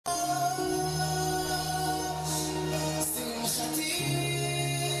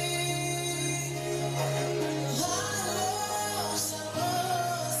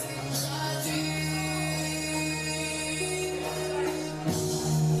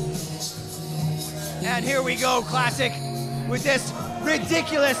And here we go, Classic, with this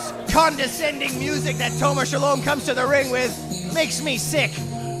ridiculous, condescending music that Tomer Shalom comes to the ring with. Makes me sick.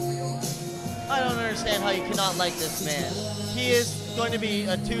 I don't understand how you cannot like this man. He is going to be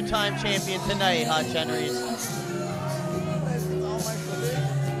a two-time champion tonight, Hot Henrys.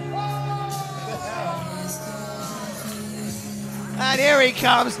 And here he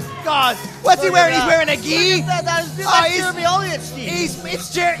comes. God, what's he wearing? He's wearing a gi. That's Jeremy Elliott's gi.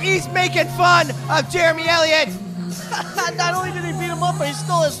 He's making fun of Jeremy Elliott. Not only did he beat him up, but he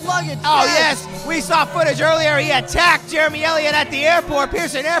stole his luggage. Oh, yes. We saw footage earlier. He attacked Jeremy Elliott at the airport,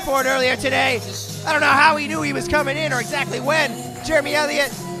 Pearson Airport, earlier today. I don't know how he knew he was coming in or exactly when. Jeremy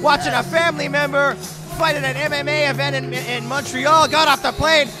Elliott watching a family member fight at an MMA event in Montreal, got off the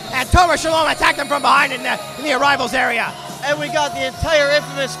plane, and Tomer Shalom attacked him from behind in the arrivals area. And we got the entire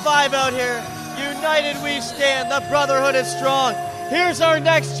Infamous 5 out here. United we stand. The Brotherhood is strong. Here's our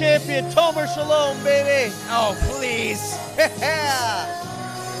next champion, Tomer Shalom, baby. Oh, please.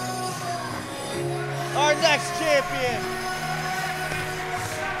 Our next champion.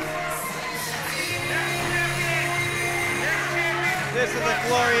 This is a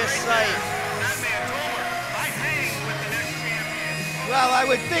glorious sight. Well, I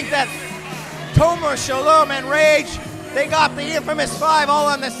would think that Tomer Shalom and Rage, they got the Infamous 5 all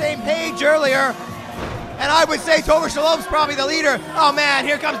on the same page earlier. And I would say Tomer Shalom's probably the leader. Oh man,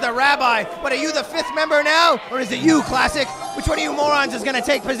 here comes the rabbi. What, are you the 5th member now? Or is it you, Classic? Which one of you morons is gonna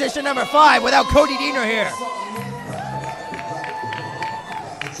take position number 5 without Cody Deaner here?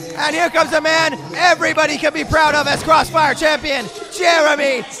 And here comes a man everybody can be proud of as Crossfire champion,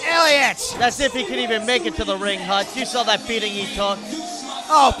 Jeremy Elliott. That's if he could even make it to the ring, Hutch. You saw that beating he took.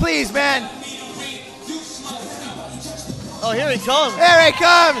 Oh, please, man. Oh, here he comes. Here he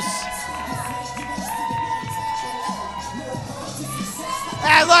comes.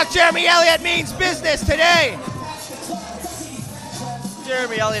 And look, Jeremy Elliott means business today.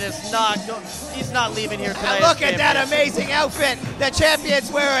 Jeremy Elliott is he's not leaving here tonight. And look at that amazing outfit the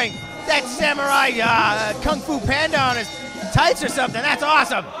champion's wearing. That samurai Kung Fu Panda on his tights or something. That's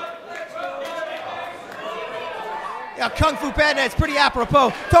awesome. Yeah, Kung Fu Panda, it's pretty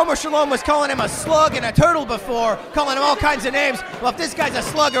apropos. Tomer Shalom was calling him a slug and a turtle before, calling him all kinds of names. Well, if this guy's a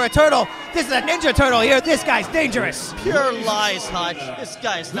slug or a turtle, this is a Ninja Turtle here. This guy's dangerous. Pure lies, Hutch. This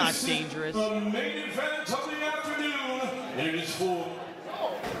guy's not dangerous. The main event of the afternoon. It is for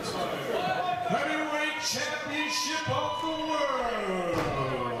Heavyweight Championship of the World.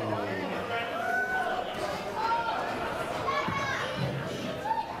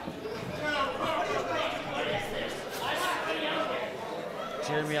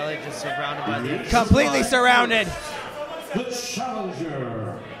 Jeremy Elliott just surrounded by the... Completely surrounded. The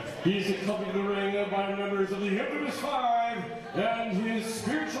challenger. He's accompanied to the ring by members of the Infamous 5 and his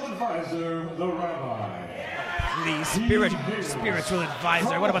spiritual advisor, the Rabbi. The spiritual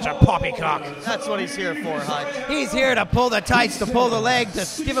advisor. What a bunch of poppycock. That's what he's here for, Hutch. He's here to pull the tights, to pull the leg, to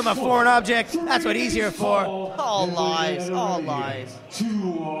give him a foreign object. That's what he's here for. All lies, all lies.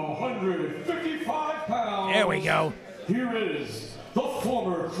 255 pounds. There we go. Here is the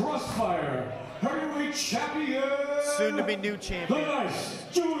former Crossfire Heavyweight Champion. Soon to be new The champion. nice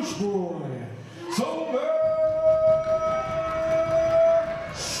Jewish boy, Tomer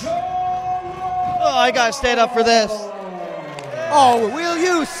Shalom. Oh, I gotta stand up for this. Oh, will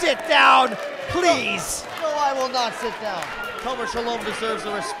you sit down, please? No, I will not sit down. Tomer Shalom deserves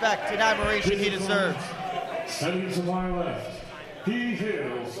the respect and admiration he deserves. Standing to my left, he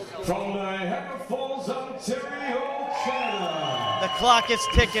hails from Niagara Falls, Ontario, Canada. The clock is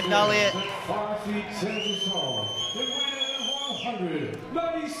ticking, Elliott. 5 feet 10 inches tall, and weighing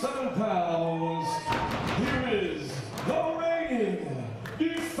 197 pounds. Here is the reigning,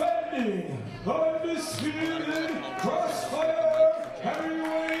 defending, undisputed Crossfire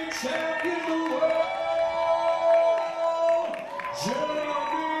Heavyweight Champion of the world, Jeremy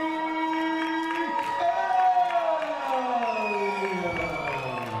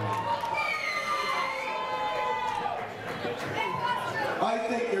I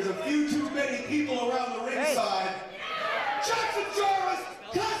think there's a few too many people around the ringside. Jackson Jarvis,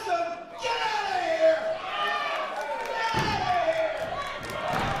 Custom, get out of here! Get out of here!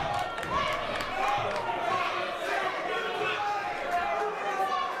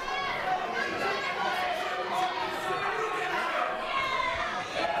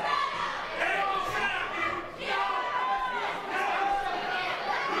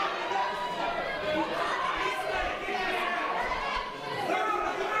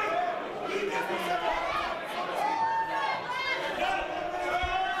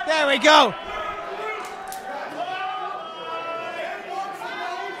 There we go.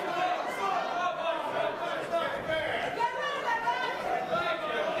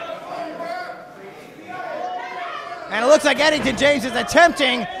 And it looks like Eddington James is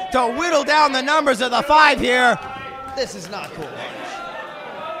attempting to whittle down the numbers of the 5 here. This is not cool.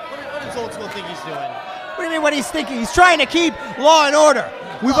 What does Old School think he's doing? What do you mean what he's thinking? He's trying to keep law and order.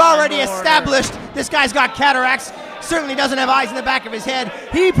 We've already established this guy's got cataracts. Certainly doesn't have eyes in the back of his head.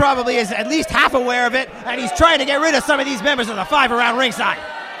 He probably is at least half aware of it, and he's trying to get rid of some of these members of the 5 around ringside.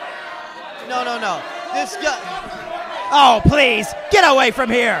 No. This guy... Oh, please, get away from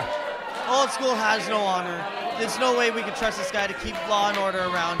here. Old School has no honor. There's no way we can trust this guy to keep law and order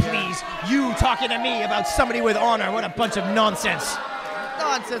around here. Please, you talking to me about somebody with honor. What a bunch of nonsense.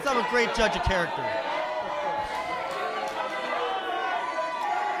 Nonsense, I'm a great judge of character.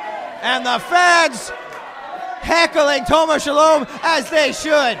 And the fans heckling Tomer Shalom as they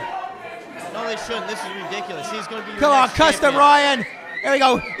should. No, they shouldn't. This is ridiculous. He's going to be your Come on, next Custom champion. Ryan. There we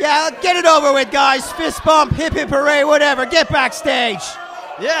go. Yeah, get it over with, guys. Fist bump, hip hip hooray, whatever. Get backstage.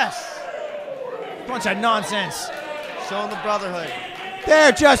 Yes. Bunch of nonsense. Showing the brotherhood.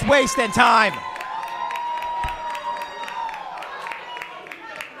 They're just wasting time.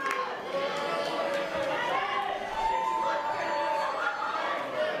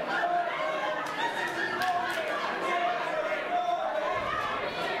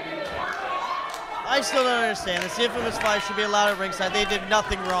 I still don't understand. This infamous 5 should be allowed at ringside. They did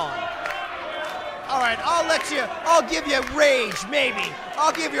nothing wrong. All right, I'll give you Rage, maybe.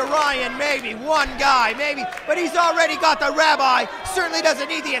 I'll give you Ryan, maybe. One guy, maybe. But he's already got the Rabbi. Certainly doesn't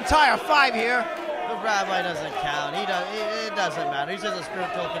need the entire 5 here. The Rabbi doesn't count. It doesn't matter. He's just a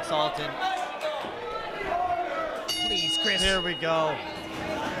spiritual consultant. Please, Chris. Here we go.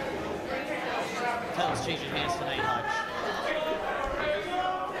 Title's changing hands tonight, Hutch.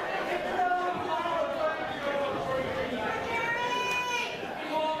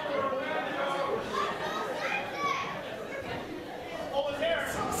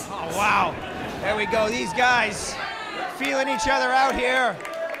 Wow, there we go. These guys feeling each other out here.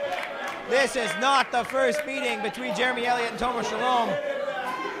 This is not the first meeting between Jeremy Elliott and Tomer Shalom.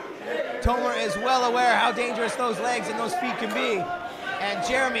 Tomer is well aware how dangerous those legs and those feet can be. And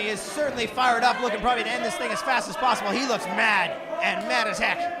Jeremy is certainly fired up, looking probably to end this thing as fast as possible. He looks mad, and mad as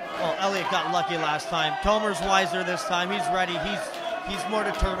heck. Well, Elliott got lucky last time. Tomer's wiser this time. He's ready. He's more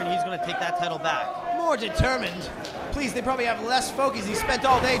determined. He's going to take that title back. More determined? Please, they probably have less focus. He spent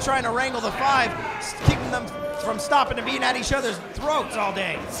all day trying to wrangle the 5, keeping them from stopping and being at each other's throats all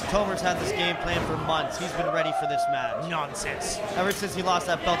day. Tomer's had this game plan for months. He's been ready for this match. Nonsense. Ever since he lost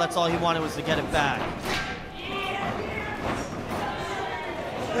that belt, that's all he wanted was to get it back.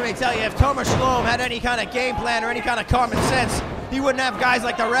 Let me tell you, if Tomer Shalom had any kind of game plan or any kind of common sense, he wouldn't have guys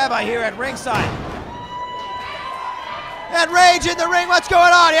like the Rabbi here at ringside. And Rage in the ring, what's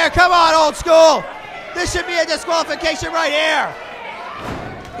going on here? Come on, Old School. This should be a disqualification right here.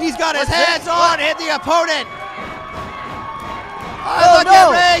 He's got his hands on, hit the opponent. Oh, look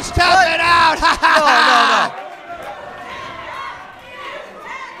at Rage tapping out.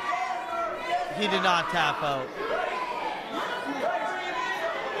 No. He did not tap out.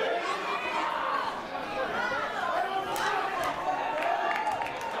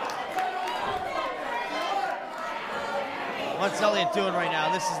 What's Elliott doing right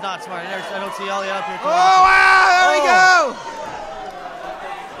now? This is not smart. I don't see Elliott up here. Oh, wow, there we go.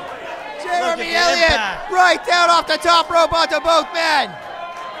 Jeremy Elliott right down off the top rope onto both men.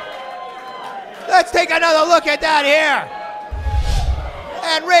 Let's take another look at that here.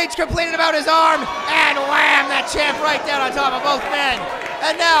 And Rage complaining about his arm, and wham, that champ right down on top of both men.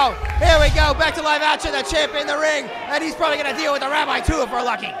 And now, here we go, back to live action, the champ in the ring, and he's probably gonna deal with the Rabbi too if we're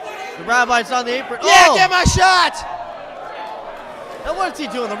lucky. The Rabbi's on the apron. Yeah, give him a shot. Now what's he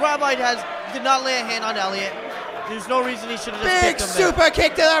doing? The Rabbi did not lay a hand on Elliott. There's no reason he should have just Big kicked him super there.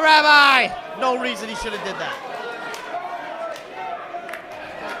 kick to the Rabbi. No reason he should have did that.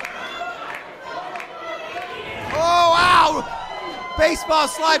 Oh, wow. Baseball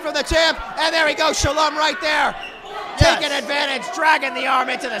slide from the champ, and there we go, Shalom right there. Taking advantage, dragging the arm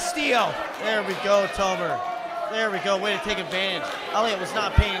into the steel. There we go, Tomer. There we go, way to take advantage. Elliott was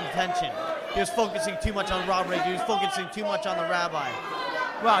not paying attention. He was focusing too much on Rob Rage. He was focusing too much on the Rabbi.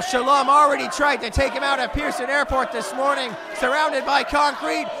 Well, Shalom already tried to take him out at Pearson Airport this morning, surrounded by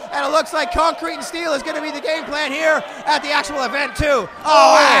concrete, and it looks like concrete and steel is going to be the game plan here at the actual event too.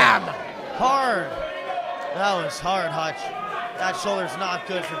 Oh, wham! Hard. That was hard, Hutch. That shoulder's not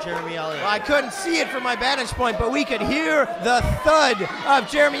good for Jeremy Elliott. Well, I couldn't see it from my vantage point, but we could hear the thud of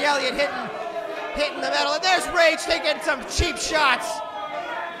Jeremy Elliott hitting the metal. And there's Rage taking some cheap shots.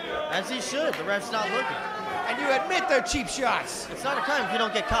 As he should. The ref's not looking. And you admit they're cheap shots. It's not a crime if you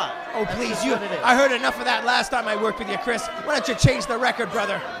don't get caught. Oh, That's please, just you. what it is. I heard enough of that last time I worked with you, Chris. Why don't you change the record,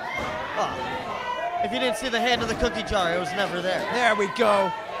 brother? Oh. If you didn't see the hand in the cookie jar, it was never there. There we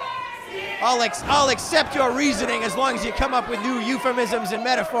go. I'll accept your reasoning as long as you come up with new euphemisms and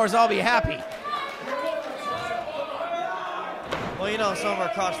metaphors. I'll be happy. Well, you know, some of our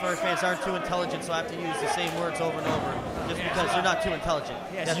Crossfire fans aren't too intelligent, so I have to use the same words over and over just because they're not too intelligent.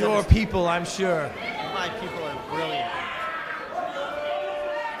 Yes, your people, I'm sure. My people are brilliant.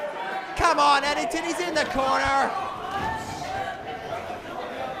 Come on, Eddington, he's in the corner.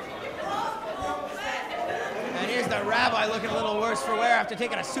 And here's the rabbi looking a little worse for wear after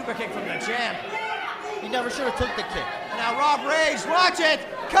taking a super kick from the champ. He never should have took the kick. Now Rob Rage, watch it.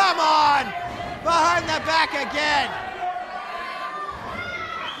 Come on. Behind the back again.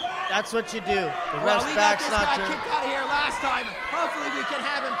 That's what you do. The Well, ref's we got back's this not guy your... kicked out of here last time. Hopefully we can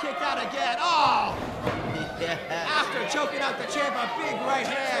have him kicked out again. Oh! Yeah. After choking out the champ, a big right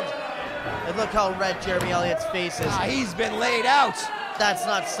hand. And look how red Jeremy Elliott's face is. He's been laid out. That's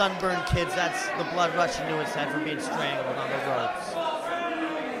not sunburned, kids. That's the blood rushing to his head from being strangled on the ropes.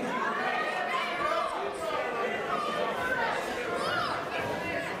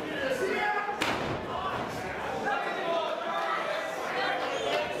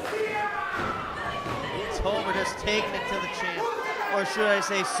 Tomer just taking it to the champ, or should I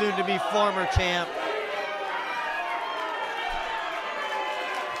say soon-to-be former champ.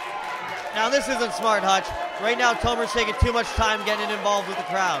 Now this isn't smart, Hutch. Right now Tomer's taking too much time getting involved with the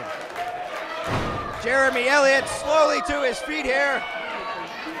crowd. Jeremy Elliott slowly to his feet here.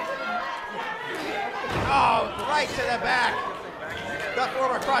 Oh, right to the back. The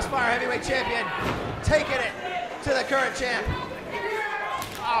former Crossfire heavyweight champion taking it to the current champ.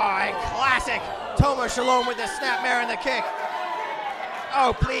 Oh, a classic. Tomer Shalom with the snapmare and the kick.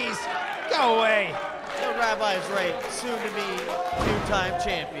 Oh, please, go away. The rabbi's right, soon to be two-time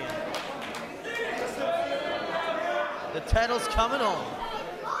champion. The title's coming on.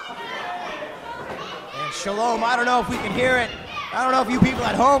 And Shalom, I don't know if we can hear it. I don't know if you people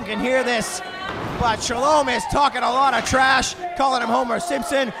at home can hear this, but Shalom is talking a lot of trash, calling him Homer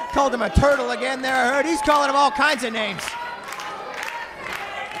Simpson, called him a turtle again there. I heard he's calling him all kinds of names.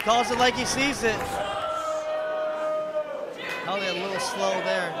 Calls it like he sees it. Probably a little slow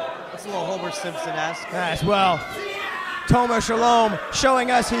there. That's a little Homer Simpson-esque. As well. Tomer Shalom showing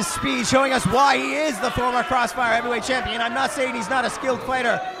us his speed, showing us why he is the former Crossfire heavyweight champion. I'm not saying he's not a skilled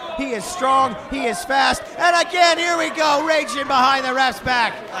fighter. He is strong, he is fast, and again, here we go, raging behind the ref's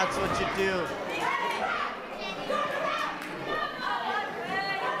back. That's what you do.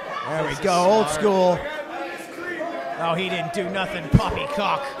 There we go, old school. Oh, he didn't do nothing,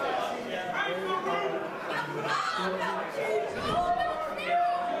 poppycock.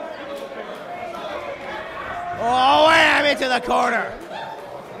 Oh, wham, into the corner.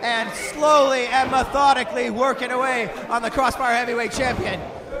 And slowly and methodically working away on the Crossfire heavyweight champion.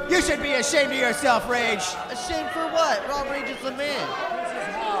 You should be ashamed of yourself, Rage. Ashamed for what? Rob Rage is the man. This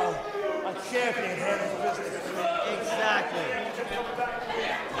is how a champion handles business. Exactly.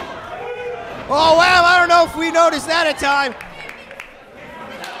 Oh, wow, I don't know if we noticed that in time.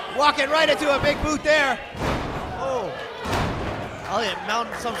 Walking right into a big boot there. Oh. Elliott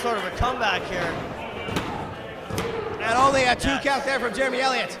mounting some sort of a comeback here. And only a 2 count there from Jeremy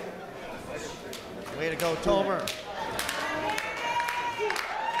Elliott. Way to go, Tomer.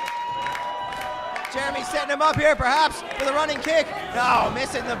 Jeremy setting him up here, perhaps, with a running kick. No,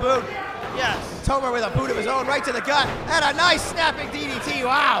 missing the boot. Yes. Tomer with a boot of his own right to the gut. And a nice snapping DDT,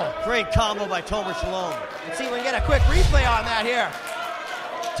 wow. Great combo by Tomer Shalom. Let's see if we can get a quick replay on that here.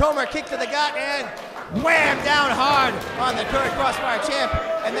 Tomer kick to the gut and wham, down hard on the current Crossfire champ.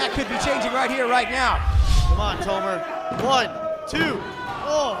 And that could be changing right here, right now. Come on, Tomer. 1, 2,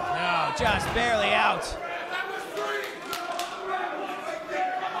 oh. No, just barely out.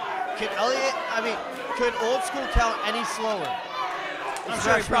 Could old school count any slower? I'm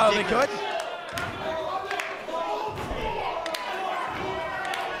sure he probably could.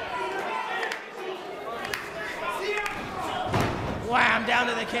 Wham, down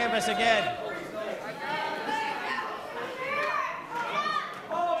to the canvas again.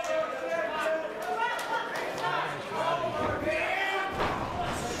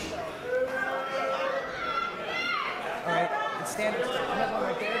 All right, it's standard stuff. You have one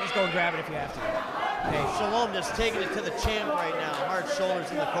right there. Just go and grab it if you have to. Hey, Shalom just taking it to the champ right now. Hard shoulders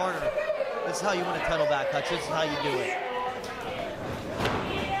in the corner. This is how you win a title back, Hutch. This is how you do it.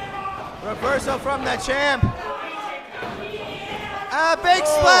 Reversal from the champ. A big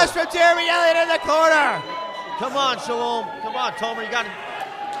splash from Jeremy Elliott in the corner. Come on, Shalom. Come on, Tomer. You got it.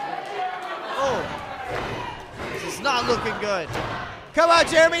 Oh. This is not looking good. Come on,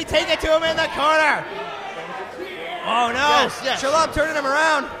 Jeremy. Take it to him in the corner. Oh, no. Yes. Shalom turning him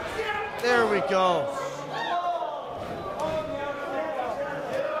around. There we go.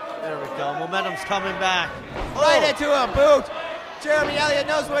 There we go. Momentum's coming back. Right into a boot. Jeremy Elliott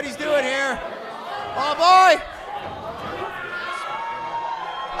knows what he's doing here. Oh boy.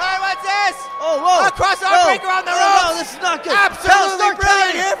 Hey, what's this? Oh, whoa. A cross-arm breaker on the ropes. No, this is not good. Absolutely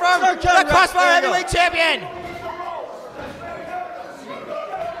brilliant here from the Crossfire Heavyweight Champion.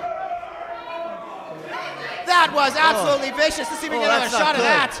 That was absolutely vicious. Let's see if we can get another shot of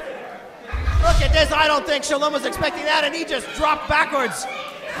that. Look at this. I don't think Shalom was expecting that, and he just dropped backwards.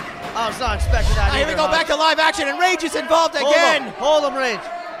 I was not expecting that Here we go back to live action, and Rage is involved again. Hold him, Rage.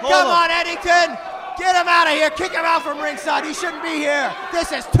 Come on, Eddington. Get him out of here. Kick him out from ringside. He shouldn't be here.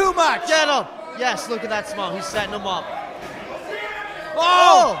 This is too much. Get him. Yes, look at that smile. He's setting him up.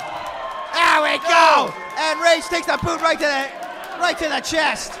 Oh! There we go. And Rage takes a boot right to the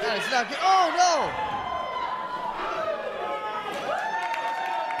chest. That is not good. Oh, no.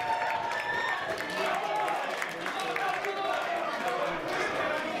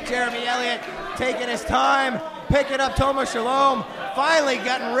 Jeremy Elliott taking his time, picking up Tomo Shalom, finally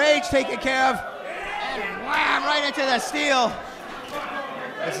getting Rage taken care of, and wham, right into the steel.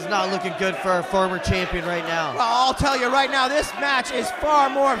 This is not looking good for our former champion right now. Well, I'll tell you right now, this match is far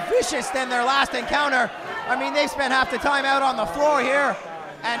more vicious than their last encounter. I mean, they've spent half the time out on the floor here,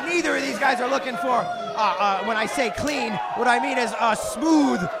 and neither of these guys are looking for, when I say clean, what I mean is a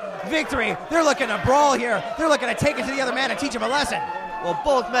smooth victory. They're looking to brawl here. They're looking to take it to the other man and teach him a lesson. Well,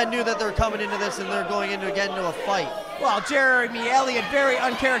 both men knew that they were coming into this and they're going into a fight. Well, Jeremy Elliott very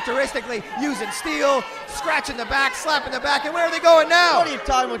uncharacteristically using steel, scratching the back, slapping the back, and where are they going now? What are you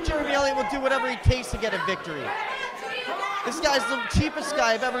talking about? Jeremy Elliott will do whatever he takes to get a victory. This guy's the cheapest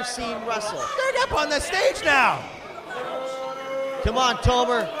guy I've ever seen wrestle. They're up on the stage now. Come on,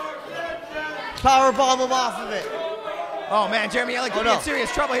 Tomer. Powerbomb him off of it. Oh man, Jeremy Elliott could be in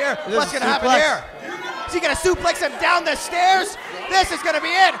serious trouble here. What's going to happen suplex. here? Is he going to suplex him down the stairs? This is going to be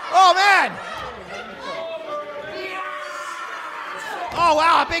it. Oh man. Oh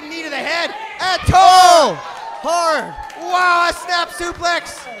wow, a big knee to the head. And Oh, hard. Wow, a snap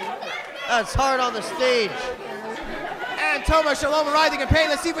suplex. That's hard on the stage. And Tomo Shalom writhing in pain.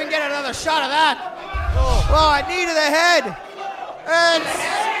 Let's see if we can get another shot of that. Oh, a knee to the head. And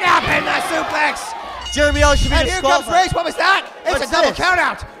snapping the suplex. Jeremy Elliott should be And here comes Rage. What was that? It's What's a double this? count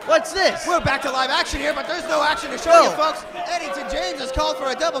out. What's this? We're back to live action here, but there's no action to show No. you, folks. Eddington James has called for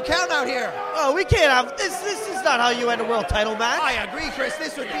a double count out here. Oh, we can't have this. This is not how you end a world title match. I agree, Chris.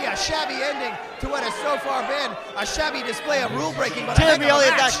 This would be a shabby ending to what has so far been a shabby display of rule breaking. But Jeremy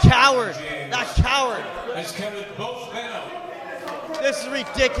Elliott, that match. coward. That coward. Has counted both men out. This is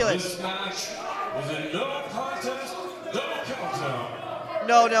ridiculous. This match was a no contest, double count.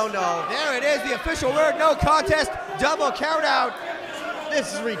 No, no, no. There it is, the official word, no contest, double count out.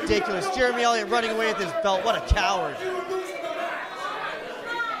 This is ridiculous. Jeremy Elliott running away with his belt. What a coward.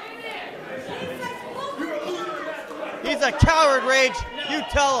 He's a coward, Rage. You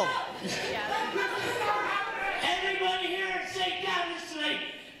tell him. Everybody here at St. Catherine's tonight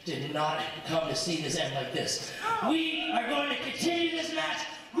did not come to see this end like this. We are going to continue this match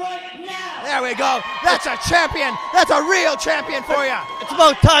right now. There we go. That's a champion. That's a real champion for you. It's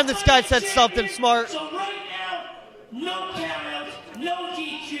about time this guy said something smart. So right now, no countouts, no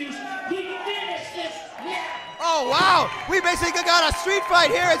DQs. We finish this now. Oh, wow. We basically got a street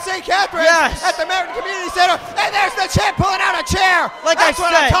fight here at St. Catherine's Yes. at the American Community Center. And there's the champ pulling out a chair. Like That's I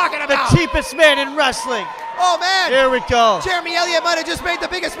what said, I'm talking about. the cheapest man in wrestling. Oh, man. Here we go. Jeremy Elliott might have just made the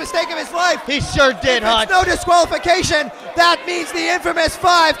biggest mistake of his life. He sure did, If Hutch. it's no disqualification, that means the infamous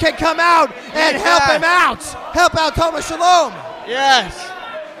 5 can come out and help him out. Help out Tomo Shalom. Yes.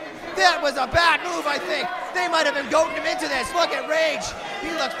 That was a bad move, I think. They might have been goading him into this. Look at Rage.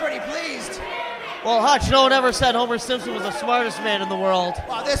 He looks pretty pleased. Well, Hutch, no one ever said Homer Simpson was the smartest man in the world.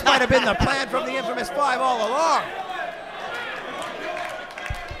 Well, this might have been the plan from the infamous 5 all along.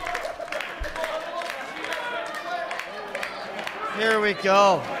 Here we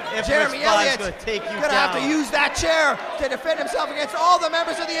go. Jeremy Infamous 5's Elliott's going to take you gonna down. have to use that chair to defend himself against all the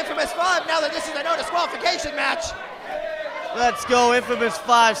members of the infamous 5 now that this is a no disqualification match. Let's go, Infamous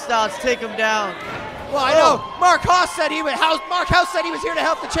 5 Styles. Take him down. Well, I know Mark House said he was here to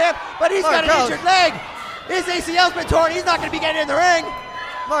help the champ, but he's got an injured leg. His ACL's been torn. He's not going to be getting in the ring.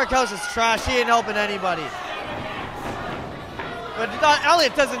 Mark House is trash. He ain't helping anybody. But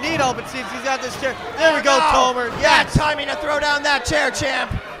Elliott doesn't need help, it seems. He's got this chair. There we go, Tomer. Yes. Yes. Timing to throw down that chair,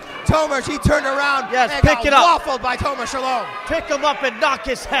 champ. Tomer, he turned around Yes, and pick got it up. waffled by Tomer Shalom. Pick him up and knock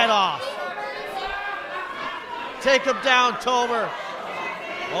his head off. Take him down, Tomer.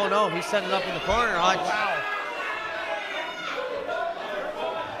 Oh, no. He's setting up in the corner, Hutch. Wow.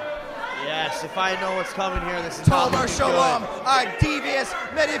 Yes, if I know what's coming here, this is not Tomer looking Shalom, good. a devious,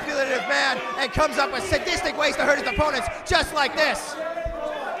 manipulative man, and comes up with sadistic ways to hurt his opponents, just like this.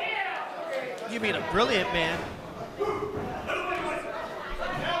 You mean a brilliant man?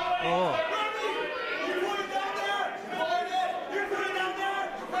 Oh.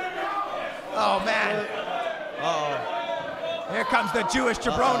 Oh, man. Uh-oh. Here comes the Jewish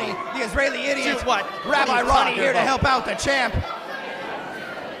jabroni, the Israeli idiot. Dude, what? Rabbi What are you Ronnie talking here to about? help out the champ.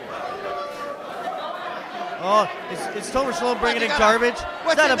 Oh, is Tomer Shalom bringing in got a- garbage?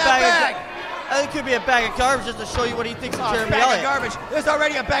 what's Is that in a that bag? bag? I think it could be a bag of garbage just to show you what he thinks of Oh, Jeremy bag Elliott. of garbage. There's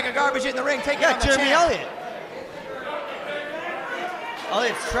already a bag of garbage in the ring taking Yeah, on the Jeremy champ. Elliott.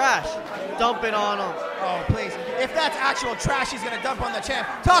 Elliott's trash. Dump it on him. Oh, please. If that's actual trash he's going to dump on the champ,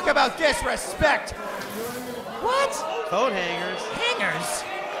 talk about disrespect. What? Coat hangers. Hangers?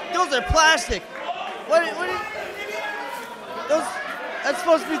 Those are plastic. Those, that's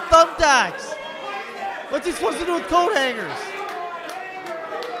supposed to be thumbtacks. What's he supposed to do with coat hangers?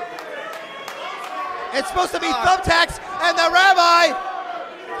 It's supposed to be thumbtacks, and the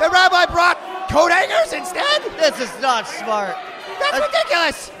rabbi brought coat hangers instead? This is not smart. That's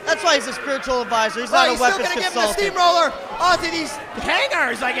ridiculous. That's why he's a spiritual advisor. He's Well, not he's a still weapons going to give him the consultant. steamroller onto these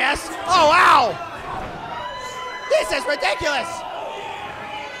hangers, I guess. Oh, wow. This is ridiculous.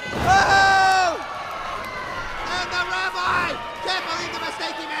 Oh! And the rabbi can't believe the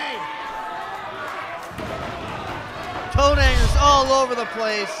mistake he made. Coat hangers all over the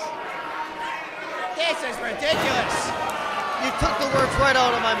place. This is ridiculous. You took the words right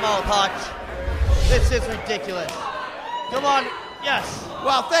out of my mouth, Hutch. This is ridiculous. Come on. Yes.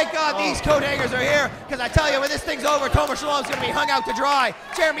 Well, thank God these coat hangers are here, because I tell you, when this thing's over, Tomer Shalom's going to be hung out to dry.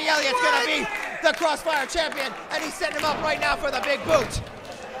 Jeremy Elliott's going to be the Crossfire champion, and he's setting him up right now for the big boot.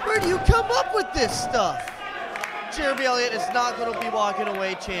 Where do you come up with this stuff? Jeremy Elliott is not going to be walking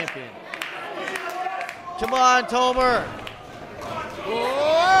away champion. Come on, Tomer.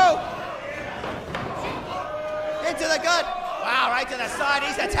 Whoa! Into the gut. Wow, right to the side.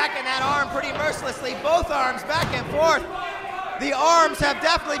 He's attacking that arm pretty mercilessly. Both arms back and forth. The arms have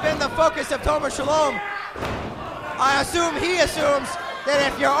definitely been the focus of Tomer Shalom. I assume he assumes that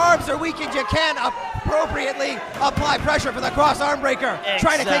if your arms are weakened, you can appropriately apply pressure for the cross arm breaker,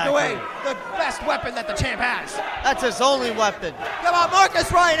 trying to take away the best weapon that the champ has. That's his only weapon. Come on,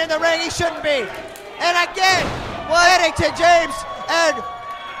 Marcus Ryan in the ring. He shouldn't be. And again, Eddington James and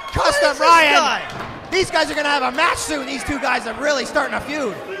Custom Ryan. These guys are going to have a match soon. These two guys are really starting a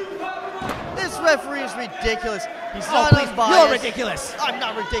feud. This referee is ridiculous. He's Oh, not please, unbiased. you're ridiculous. I'm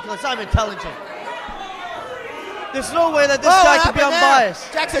not ridiculous. I'm intelligent. There's no way that this Oh, guy what can be happened there?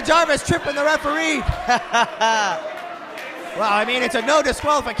 unbiased. Jackson Jarvis tripping the referee. Well, I mean, it's a no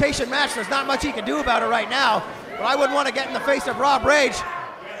disqualification match. There's not much he can do about it right now. But I wouldn't want to get in the face of Rob Rage.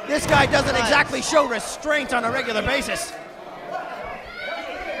 This guy doesn't exactly show restraint on a regular basis.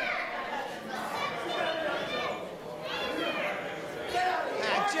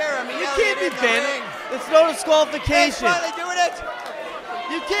 Jeremy You Elliott can't be in the banned. ring. It's no He's disqualification. finally doing it.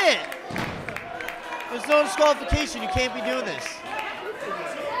 You can't. There's no disqualification. You can't be doing this.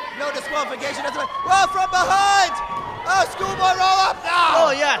 No disqualification. That's right. Well, from behind. Oh, schoolboy roll up now.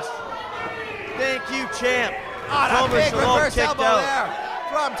 Oh, yes. Thank you, champ. Oh, that Tomer big Shalom reverse kicked elbow out. there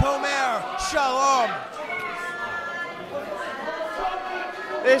from Tomer Shalom.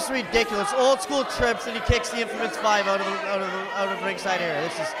 This is ridiculous. Old school trips, and he kicks the infamous 5 out of ringside area.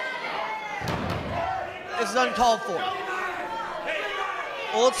 This is uncalled for.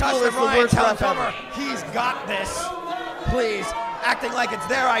 Old school is Custom the Ryan worst telling ref ever. Tomer, he's got this. Please, acting like it's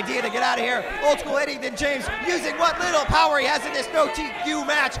their idea to get out of here. Old school Eddington James using what little power he has in this no TQ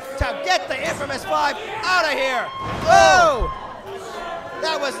match to get the infamous 5 out of here. Whoa!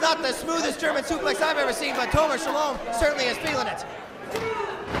 That was not the smoothest German suplex I've ever seen, but Tomer Shalom certainly is feeling it.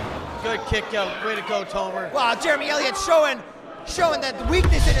 Good kick out. Way to go, Tomer. Wow, Jeremy Elliott showing that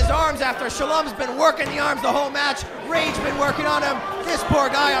weakness in his arms after Shalom's been working the arms the whole match. Rage been working on him. This poor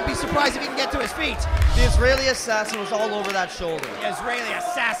guy, I'd be surprised if he can get to his feet. The Israeli assassin was all over that shoulder. The Israeli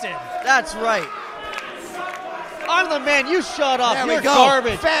assassin. That's right. I'm the man. You shut up. There we You're go.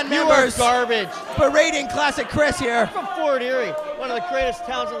 garbage. Fan you members. are garbage. Parading Classic Chris here. From Fort Erie, one of the greatest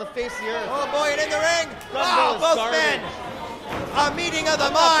towns on the face of the earth. Oh boy, and in the ring. Dunville Wow, is both garbage. men. A meeting of the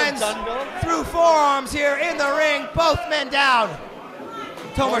I'm not from minds Dunville. through forearms here in the ring. Both men down.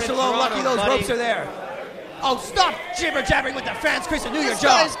 Tomer Going to Shalom, lucky Toronto, those buddy. ropes are there. Oh, stop jibber-jabbering with the fans, Chris, and do your This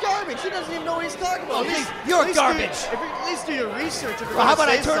job. guy's garbage. He doesn't even know what he's talking about. Oh, please, you're garbage. At least do your research. If you're Well, how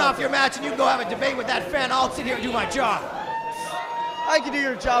gonna about I say turn off something. your match and you can go have a debate with that fan? I'll sit here and do my job. I can do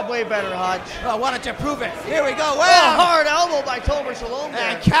your job way better, Hutch. Well, why don't you prove it? Here we go. Oh, Wow. hard elbow by Tomer Shalom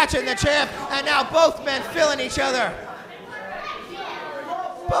there. And catching the champ. And now both men filling each other.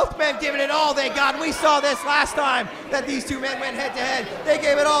 Both men giving it all they got. And we saw this last time that these two men went head to head. They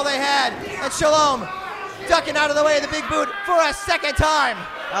gave it all they had. And Shalom ducking out of the way of the big boot for a second time.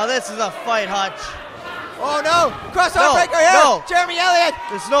 Now this is a fight, Hutch. Oh no, cross-arm breaker here. No. Jeremy Elliott.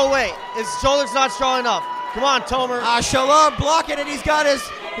 There's no way. His shoulder's not strong enough. Come on, Tomer. Shalom blocking it. He's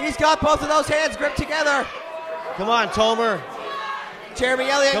got both of those hands gripped together. Come on, Tomer. Jeremy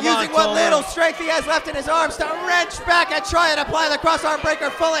Elliott Come using on, what Tomer. little strength he has left in his arms to wrench back and try and apply the cross-arm breaker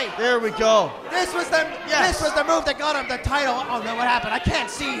fully. There we go. This was the move that got him the title. Oh no, what happened? I can't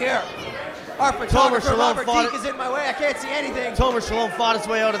see here. Our photographer Shalom Robert fought Deke is in my way. I can't see anything. Tomer Shalom fought his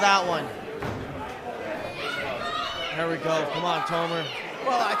way out of that one. There we go. Come on, Tomer.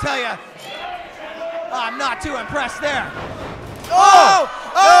 Well, I tell you, I'm not too impressed there. Oh!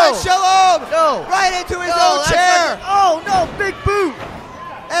 Oh, Shalom! No! Right into his No, own that's chair. Oh no! Big boot!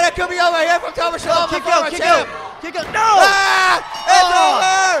 And it could be over here from Tomer Shalom, the former Kick champ. out! Kick out! No! Ah, it's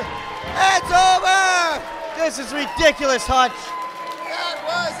over! It's over! This is ridiculous, Hutch. That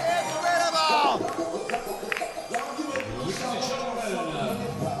was incredible!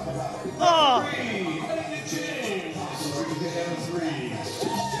 Oh!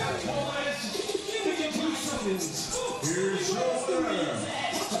 Here's your winner,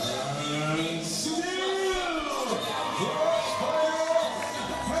 and still Crossfire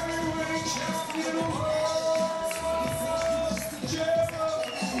Heavyweight Champion world,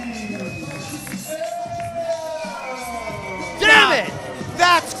 Damn it!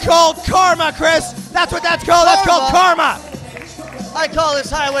 That's called karma, Chris. That's what that's called. That's called karma. I call this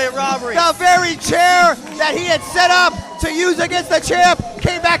highway robbery. The very chair that he had set up to use against the champ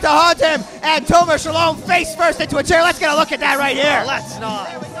came back to haunt him, and Tomer Shalom face first into a chair. Let's get a look at that right here. Let's not.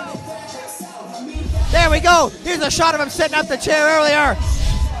 There we go. Here's a shot of him setting up the chair earlier.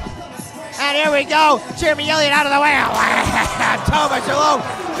 And here we go. Jeremy Elliott out of the way. Tomer Shalom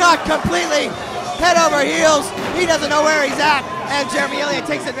not completely head over heels. He doesn't know where he's at. And Jeremy Elliott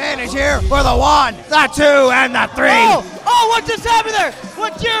takes advantage here for the 1, the 2, and the 3. Oh, what just happened there?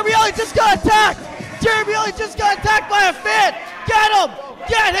 What, Jeremy Elliott just got attacked. Jeremy Elliott just got attacked by a fan. Get him.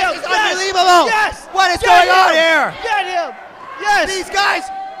 Get him. It's unbelievable. Yes. What is going on here? Get him. Yes. These guys,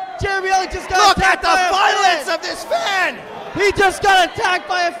 Jeremy Elliott just got look at attacked the by a violence fan. of this fan. He just got attacked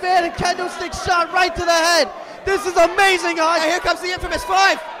by a fan and kendo stick shot right to the head. This is amazing, Hutch. And here comes the infamous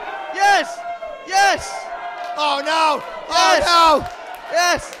 5. Yes. Yes. Oh no. Yes. Oh no.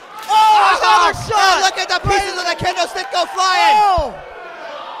 Yes. Oh, another shot. And look at the pieces of the kendo stick go flying. Oh.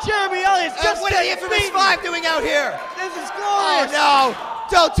 Jeremy Elliott's And just what are the getting infamous beaten. 5 doing out here? This is Oh glorious. no.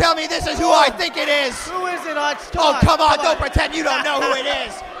 Don't tell me this is who I think it is. Who is it, Hutch? Oh, come on. Don't pretend you don't know who it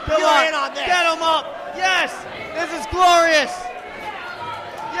is. You're in on this. Get him up. Yes. This is glorious.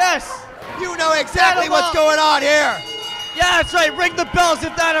 Yes. You know exactly him what's up. going on here. Yeah, that's right. Ring the bells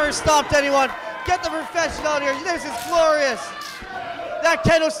if that ever stopped anyone. Get the profession out here. This is glorious. That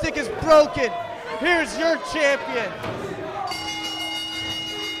kendo stick is broken. Here's your champion.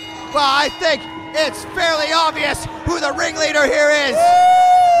 Well, I think it's fairly obvious who the ringleader here is.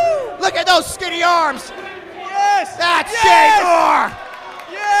 Woo! Look at those skinny arms. Yes. That's yes. Jay Moore.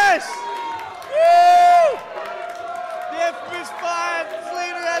 Yes. Woo! The infamous 5's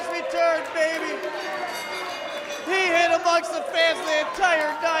leader has returned, baby. He hit amongst the fans the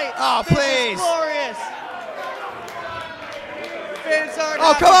entire night. Oh, this please. Is glorious. Fans aren't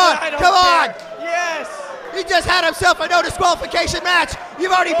Oh, happy, come on, but I don't come on. care. Yes. He just had himself a no disqualification match.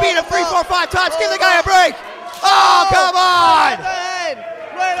 You've already beat him 3, 4, 5 times. Give the guy a break. Oh, come Right on. on the head.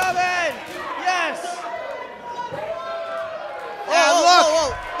 Right on the head. Yes. And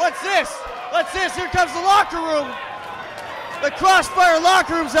look. What's this? What's this? Here comes the locker room. The Crossfire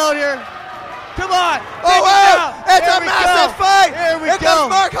locker room's out here. Come on. Oh, wow. It's Here a we massive go. fight. Here we Here go. comes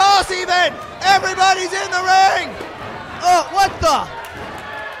Mark Haas even. Everybody's in the ring. Oh, what the?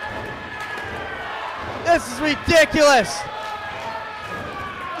 This is ridiculous.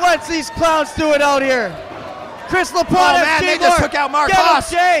 What's these clowns doing out here? Chris LaPorte. Oh, man, they just took out Mark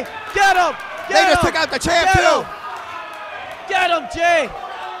Haas. Get him, Jay. Get him. They just took out the champ, too. Get him, Jay.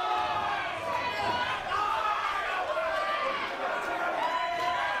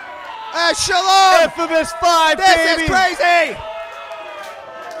 Shalom. Infamous 5, This baby. is crazy.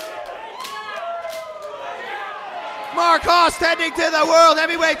 Mark Haas tending to the World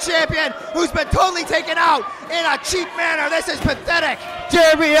Heavyweight Champion who's been totally taken out in a cheap manner. This is pathetic.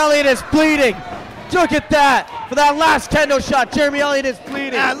 Jeremy Elliott is bleeding. Look at that. For that last kendo shot, Jeremy Elliott is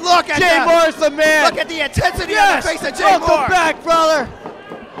bleeding. And look at Jay Moore's the man. Look at the intensity on the face of Jay Moore. Welcome back, brother.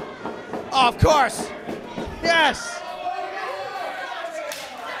 Of course. Yes.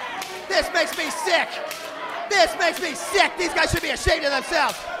 This makes me sick. This makes me sick. These guys should be ashamed of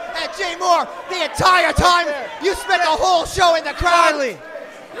themselves. And Jay Moore, the entire time, you spent the whole show in the crowd.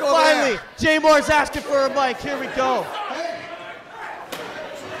 Finally, Jay Moore's asking for a mic. Here we go.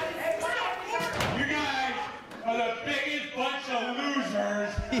 You guys are the biggest bunch of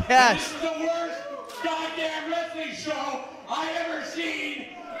losers. Yes. This is the worst goddamn wrestling show I ever seen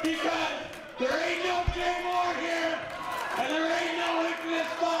because there ain't no Jay Moore here and there ain't no Infamous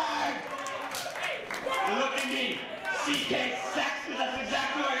 5. And look at me, CK Sex, because that's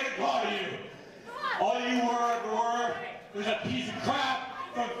exactly what I'm gonna call you. All you were was a piece of crap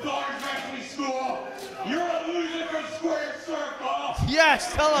from Thorne's Wrestling School. You're a loser from Square Circle.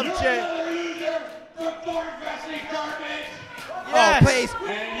 Yes, tell him, You're Jay. another loser from Thorne's Wrestling Garbage. Yes. Oh, please.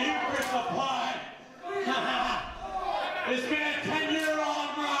 And you, Crystal Pine. It's been a 10-year-long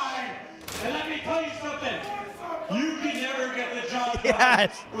ride. And let me tell you something. You can never get the job done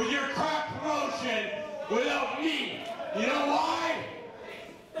Yes. with your crap promotion without me. You know why?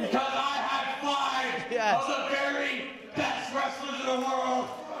 Because I had 5 Yes. of the very best wrestlers in the world.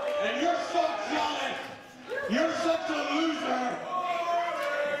 And you're so jealous. You're such a loser.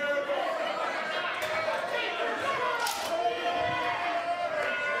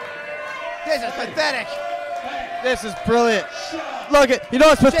 This is pathetic. This is brilliant. Look at, you know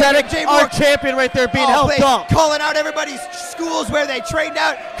what's pathetic? Jay Our Moore. champion right there being Oh, held please. up. Calling out everybody's schools where they trained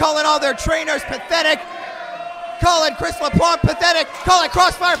out, calling all their trainers pathetic, calling Chris LaPlante pathetic, calling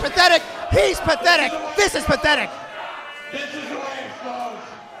Crossfire pathetic. He's pathetic. This is pathetic. This is the way it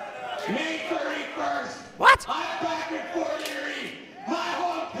goes. May 31st. What? I'm back in Fort Erie, my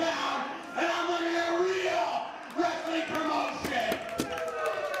hometown, and I'm running a real wrestling promotion.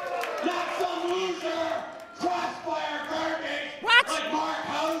 Not some loser, Crossfire garbage. What? Like Mark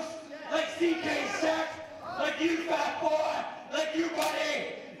House, like CK Sex, like you fat boy, like you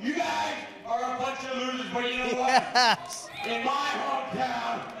buddy. You guys are a bunch of losers, but you know what? Yes. In my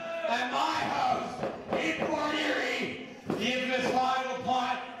hometown, at my house, in Fort Erie, the infamous 5 will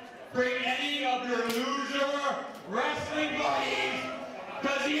plot, bring any of your loser wrestling buddies,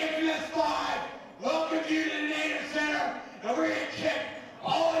 because the infamous 5 welcomes you to the Native Center, and we're going to kick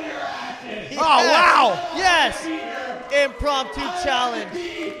all your asses. Oh, wow. Yes. Be here. Impromptu I challenge. don't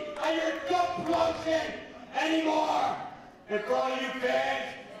have to be at your dumb promotion anymore. And for all you fans,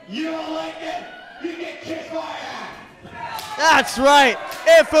 you don't like it, you get kissed by ass. That's right.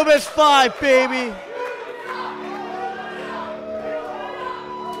 Infamous 5, baby.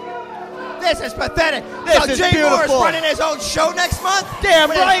 This is pathetic. This so is Jay beautiful. Moore's running his own show next month? Damn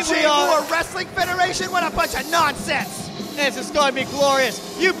With right his we Jay are. Moore Wrestling Federation? What a bunch of nonsense. This is going to be glorious.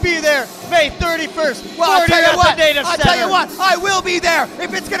 You be there May 31st. Well, I'll tell you what. I'll tell you Center. what. I will be there.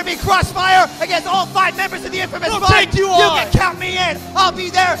 If it's going to be Crossfire against all 5 members of the infamous We'll 5, take you on. can count me in. I'll be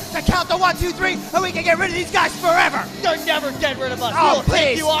there to count the 1, 2, 3, and we can get rid of these guys forever. You'll never get rid of us. Oh, We'll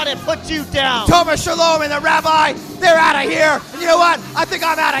take please. you on and put you down. Thomas Shalom and the Rabbi, they're out of here. And you know what? I think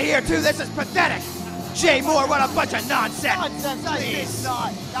I'm out of here too. This is pathetic. Jay Moore, what a bunch of nonsense. Nonsense, I think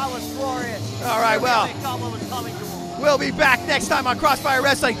not. That was glorious. All right, well. They thought what was coming to them. We'll be back next time on Crossfire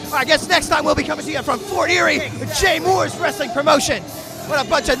Wrestling. I guess next time we'll be coming to you from Fort Erie with Jay Moore's wrestling promotion. What a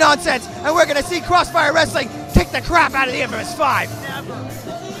bunch of nonsense. And we're going to see Crossfire Wrestling kick the crap out of the infamous 5. Never.